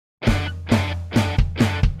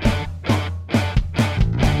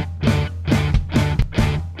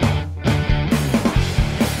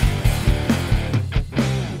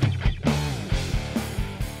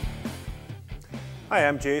Hi,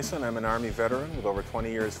 I'm Jason. I'm an Army veteran with over 20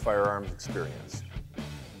 years firearms experience.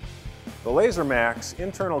 The Lasermax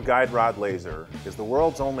internal guide rod laser is the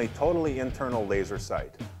world's only totally internal laser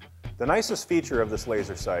sight. The nicest feature of this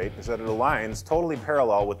laser sight is that it aligns totally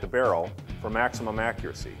parallel with the barrel for maximum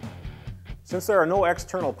accuracy. Since there are no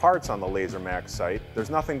external parts on the Lasermax sight, there's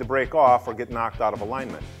nothing to break off or get knocked out of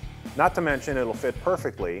alignment. Not to mention it'll fit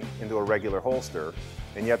perfectly into a regular holster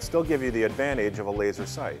and yet still give you the advantage of a laser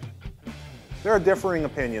sight. There are differing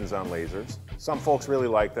opinions on lasers. Some folks really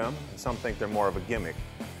like them, and some think they're more of a gimmick.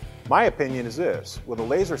 My opinion is this: with a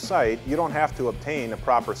laser sight, you don't have to obtain a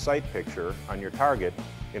proper sight picture on your target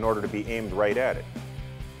in order to be aimed right at it.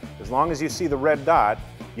 As long as you see the red dot,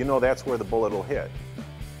 you know that's where the bullet will hit.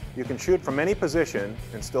 You can shoot from any position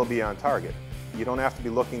and still be on target. You don't have to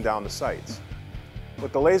be looking down the sights.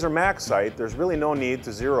 With the Lasermax sight, there's really no need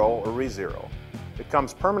to zero or re-zero. It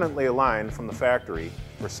comes permanently aligned from the factory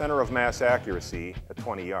for center of mass accuracy at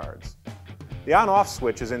 20 yards. The on-off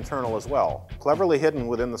switch is internal as well, cleverly hidden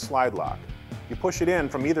within the slide lock. You push it in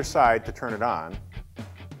from either side to turn it on,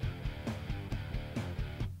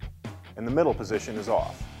 and the middle position is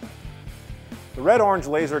off. The red-orange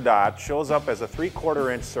laser dot shows up as a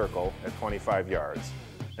 3/4 inch circle at 25 yards,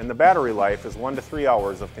 and the battery life is 1 to 3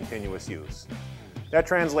 hours of continuous use. That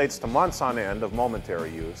translates to months on end of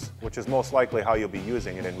momentary use, which is most likely how you'll be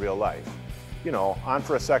using it in real life. You know, on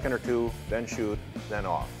for a second or two, then shoot, then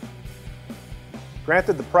off.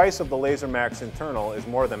 Granted, the price of the Lasermax internal is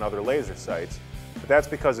more than other laser sights, but that's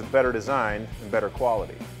because it's better designed and better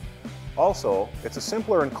quality. Also, it's a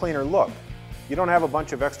simpler and cleaner look. You don't have a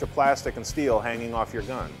bunch of extra plastic and steel hanging off your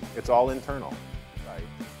gun. It's all internal. Right?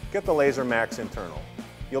 Get the Lasermax internal.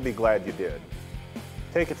 You'll be glad you did.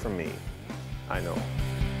 Take it from me. I know.